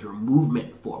forward, your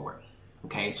movement forward.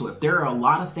 Okay, so if there are a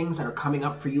lot of things that are coming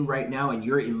up for you right now and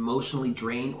you're emotionally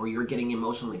drained or you're getting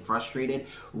emotionally frustrated,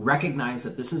 recognize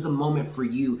that this is a moment for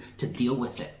you to deal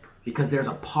with it, because there's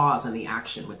a pause in the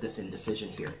action with this indecision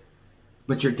here.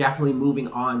 But you're definitely moving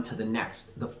on to the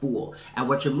next, the Fool. And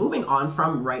what you're moving on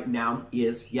from right now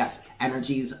is, yes,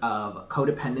 energies of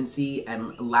codependency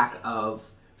and lack of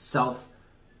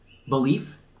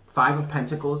self-belief. 5 of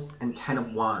Pentacles and 10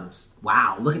 of Wands.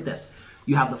 Wow, look at this.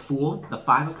 You have the Fool, the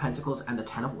 5 of Pentacles, and the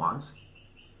 10 of Wands.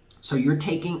 So you're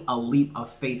taking a leap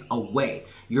of faith away.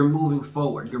 You're moving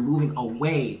forward. You're moving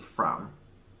away from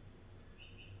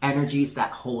energies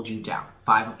that hold you down.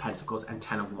 5 of Pentacles and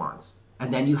 10 of Wands.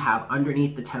 And then you have,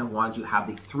 underneath the 10 of Wands, you have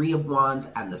the 3 of Wands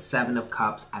and the 7 of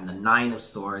Cups and the 9 of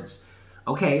Swords.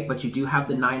 Okay, but you do have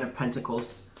the 9 of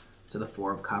Pentacles to the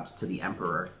 4 of Cups to the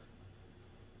Emperor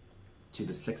to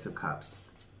the 6 of Cups.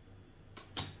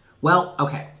 Well,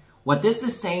 okay. What this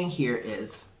is saying here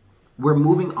is we're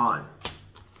moving on.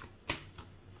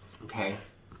 Okay.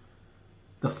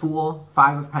 The Fool,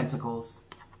 5 of Pentacles,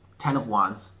 10 of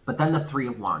Wands, but then the 3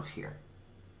 of Wands here,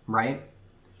 right?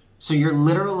 So you're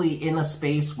literally in a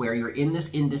space where you're in this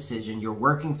indecision, you're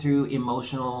working through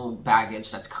emotional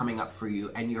baggage that's coming up for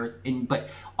you, and but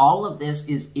all of this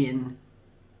is in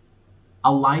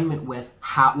alignment with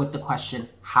the question,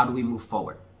 how do we move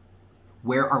forward?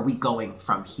 Where are we going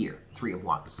from here? 3 of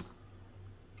Wands.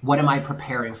 What am I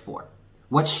preparing for?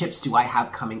 What ships do I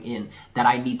have coming in that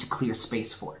I need to clear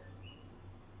space for?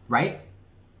 Right?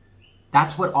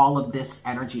 That's what all of this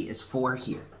energy is for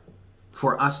here.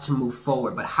 For us to move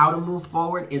forward. But how to move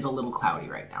forward is a little cloudy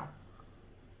right now.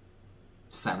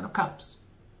 7 of Cups.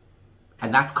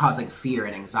 And that's causing fear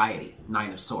and anxiety.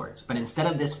 9 of Swords. But instead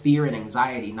of this fear and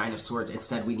anxiety, 9 of Swords,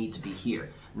 instead we need to be here.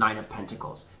 9 of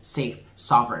Pentacles. Safe,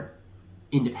 sovereign,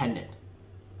 independent,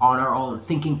 on our own,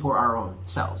 thinking for our own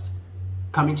selves,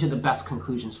 coming to the best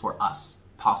conclusions for us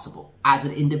possible as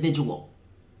an individual,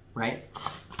 right?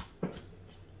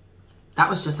 That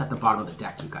was just at the bottom of the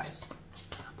deck, you guys.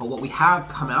 But what we have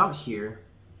come out here,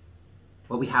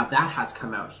 has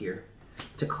come out here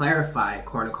to clarify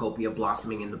cornucopia,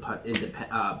 blossoming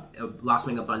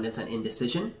abundance and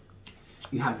indecision.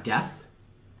 You have Death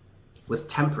with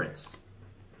Temperance.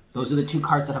 Those are the 2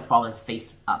 cards that have fallen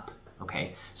face up.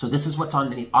 Okay, so this is what's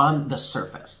on the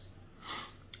surface.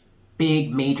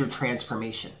 Big major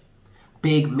transformation,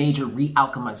 big major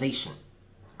re-alchemization.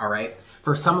 All right.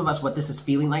 For some of us, what this is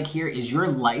feeling like here is your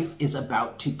life is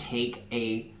about to take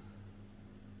a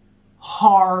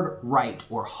hard right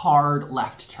or hard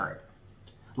left turn.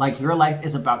 Like your life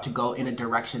is about to go in a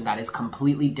direction that is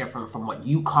completely different from what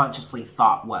you consciously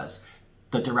thought was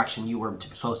the direction you were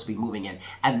supposed to be moving in.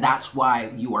 And that's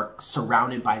why you are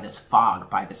surrounded by this fog,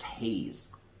 by this haze.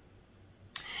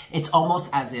 It's almost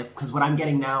as if, because what I'm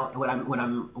getting now,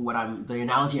 the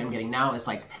analogy I'm getting now is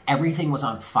like everything was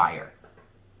on fire.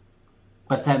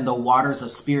 But then the waters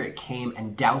of spirit came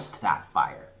and doused that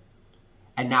fire.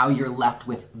 And now you're left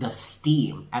with the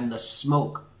steam and the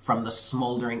smoke from the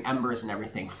smoldering embers and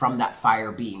everything from that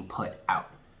fire being put out.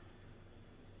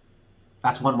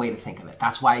 That's one way to think of it.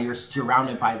 That's why you're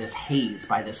surrounded by this haze,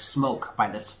 by this smoke, by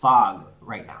this fog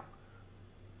right now.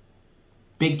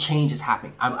 Big change is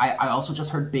happening. I also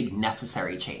just heard big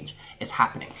necessary change is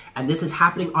happening. And this is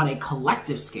happening on a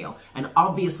collective scale. And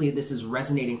obviously this is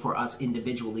resonating for us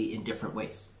individually in different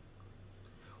ways.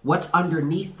 What's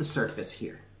underneath the surface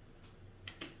here?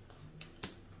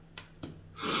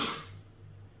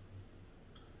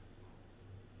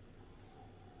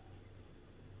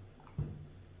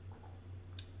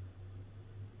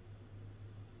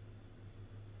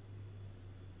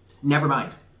 Never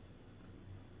mind.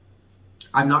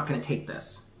 I'm not going to take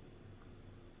this.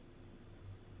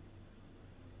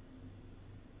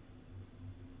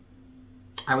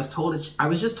 I was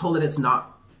just told that it's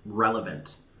not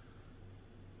relevant.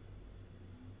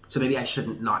 So maybe I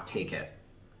shouldn't not take it.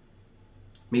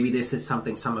 Maybe this is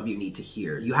something some of you need to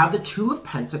hear. You have the 2 of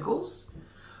Pentacles,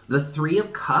 the 3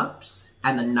 of Cups,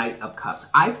 and the Knight of Cups.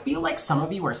 I feel like some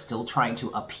of you are still trying to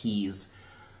appease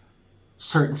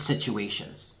certain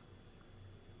situations.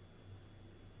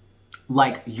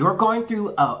 like you're going through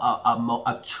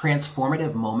a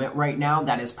transformative moment right now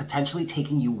that is potentially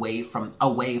taking you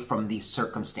away from these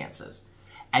circumstances.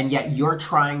 And yet you're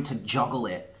trying to juggle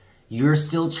it. You're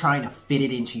still trying to fit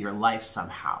it into your life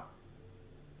somehow.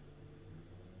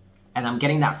 And I'm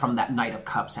getting that from that Knight of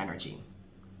Cups energy.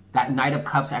 That Knight of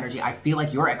Cups energy, I feel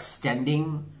like you're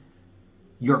extending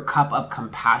your cup of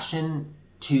compassion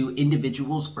to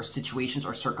individuals or situations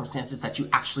or circumstances that you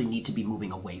actually need to be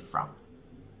moving away from.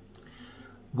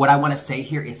 What I want to say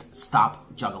here is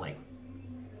stop juggling.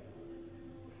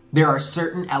 There are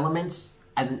certain elements,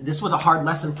 and this was a hard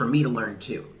lesson for me to learn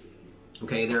too.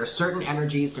 Okay, there are certain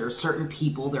energies, there are certain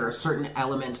people, there are certain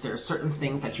elements, there are certain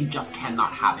things that you just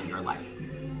cannot have in your life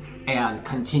and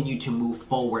continue to move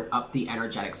forward up the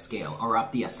energetic scale or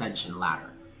up the ascension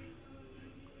ladder.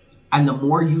 And the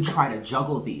more you try to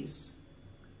juggle these,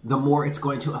 the more it's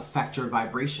going to affect your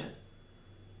vibration.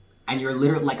 And you're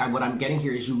literally, like what I'm getting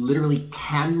here is you literally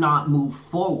cannot move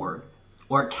forward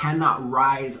or cannot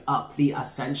rise up the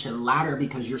ascension ladder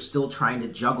because you're still trying to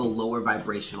juggle lower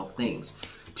vibrational things.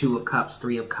 Two of Cups,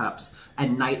 Three of Cups,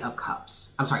 and Knight of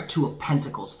Cups. I'm sorry, Two of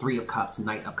Pentacles, Three of Cups,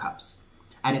 Knight of Cups.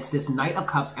 And it's this Knight of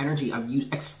Cups energy of you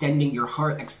extending your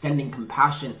heart, extending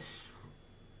compassion.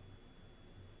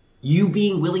 You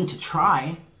being willing to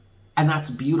try, and that's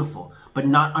beautiful, but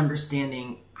not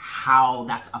understanding how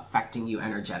that's affecting you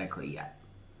energetically yet.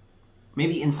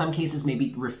 Maybe in some cases,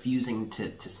 maybe refusing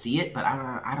to see it, but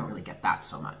I don't really get that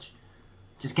so much.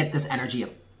 Just get this energy of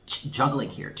juggling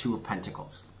here, Two of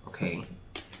Pentacles, okay?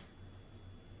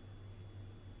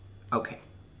 Okay.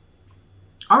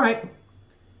 All right.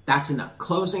 That's enough.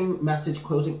 Closing message,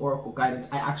 closing oracle guidance.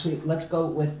 Let's go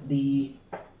with the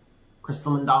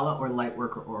Crystal Mandala or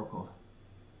Lightworker Oracle.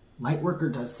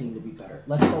 Lightworker does seem to be better.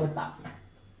 Let's go with that.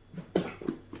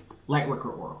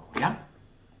 Lightworker Oracle, yeah?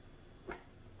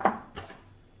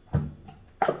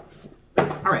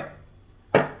 All right.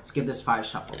 Let's give this 5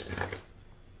 shuffles.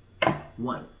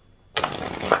 1.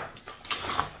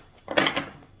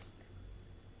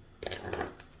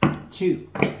 2.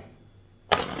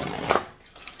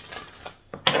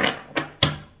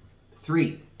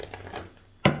 3.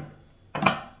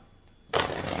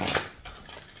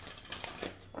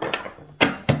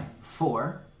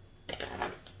 4.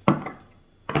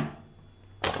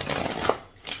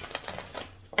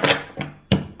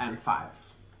 And 5.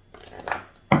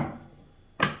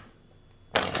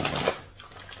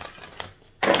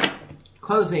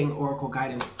 Closing oracle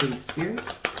guidance, please, Spirit.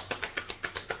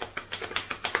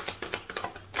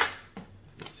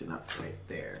 That's enough right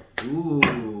there.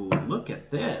 Ooh, look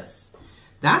at this.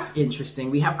 That's interesting.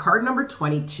 We have card number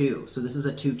 22. So this is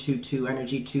a 2-2-2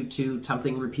 energy, 2-2,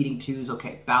 something repeating twos.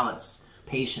 Okay, balance,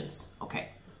 patience. Okay,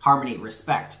 harmony,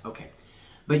 respect. Okay,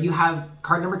 but you have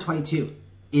card number 22,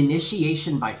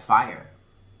 initiation by fire.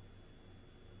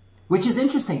 Which is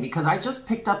interesting because I just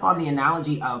picked up on the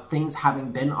analogy of things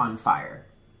having been on fire.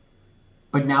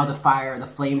 But now the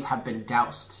flames have been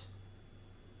doused.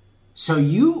 So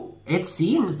it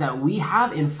seems that we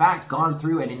have in fact gone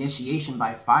through an initiation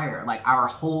by fire. Like our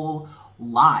whole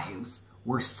lives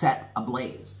were set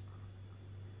ablaze.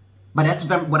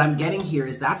 But what I'm getting here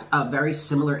is that's a very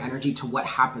similar energy to what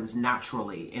happens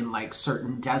naturally in like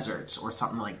certain deserts or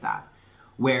something like that.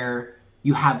 Where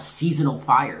you have seasonal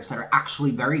fires that are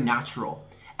actually very natural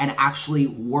and actually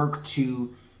work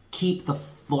to keep the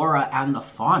flora and the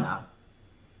fauna,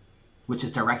 which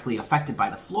is directly affected by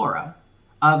the flora,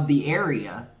 of the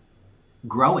area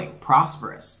growing,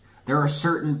 prosperous. There are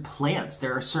certain plants,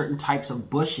 there are certain types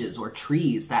of bushes or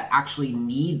trees that actually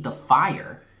need the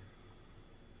fire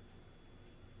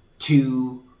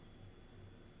to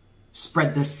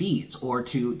spread their seeds or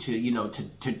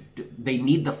they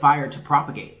need the fire to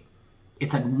propagate.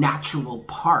 It's a natural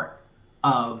part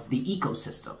of the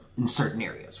ecosystem in certain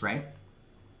areas, right?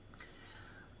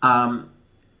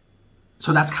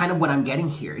 So that's kind of what I'm getting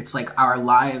here. It's like our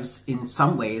lives in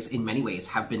some ways, in many ways,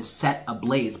 have been set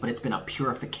ablaze, but it's been a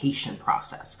purification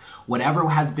process. Whatever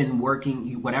has been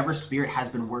working, whatever spirit has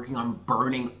been working on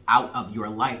burning out of your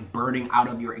life, burning out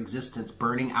of your existence,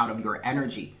 burning out of your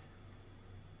energy,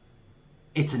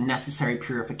 it's a necessary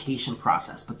purification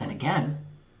process. But then again,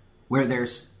 where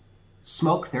there's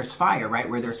smoke, there's fire, right?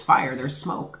 Where there's fire, there's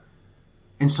smoke.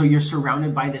 And so you're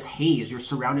surrounded by this haze, you're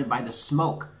surrounded by the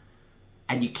smoke,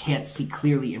 and you can't see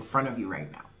clearly in front of you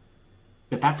right now.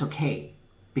 But that's okay,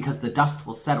 because the dust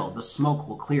will settle, the smoke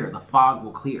will clear, the fog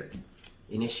will clear.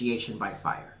 Initiation by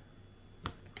fire.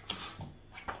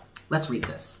 Let's read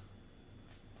this.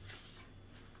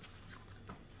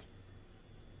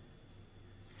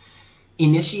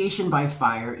 Initiation by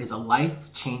fire is a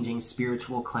life-changing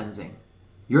spiritual cleansing.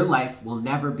 Your life will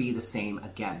never be the same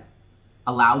again.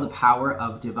 Allow the power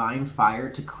of divine fire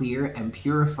to clear and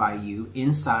purify you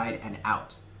inside and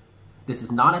out. This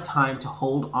is not a time to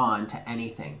hold on to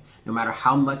anything, no matter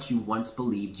how much you once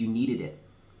believed you needed it.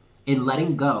 In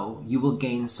letting go, you will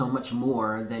gain so much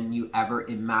more than you ever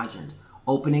imagined,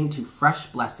 opening to fresh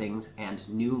blessings and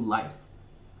new life.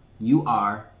 You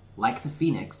are, like the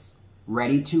phoenix,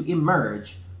 ready to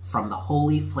emerge from the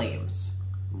holy flames,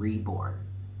 reborn.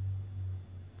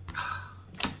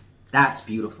 That's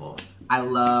beautiful. I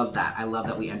love that. I love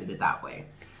that we ended it that way.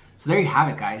 So there you have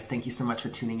it, guys. Thank you so much for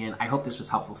tuning in. I hope this was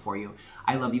helpful for you.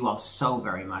 I love you all so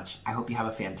very much. I hope you have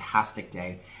a fantastic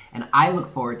day. And I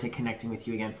look forward to connecting with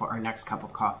you again for our next cup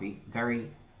of coffee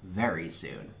very, very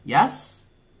soon. Yes?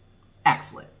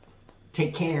 Excellent.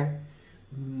 Take care.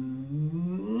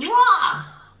 Mwah!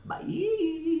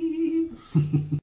 Bye.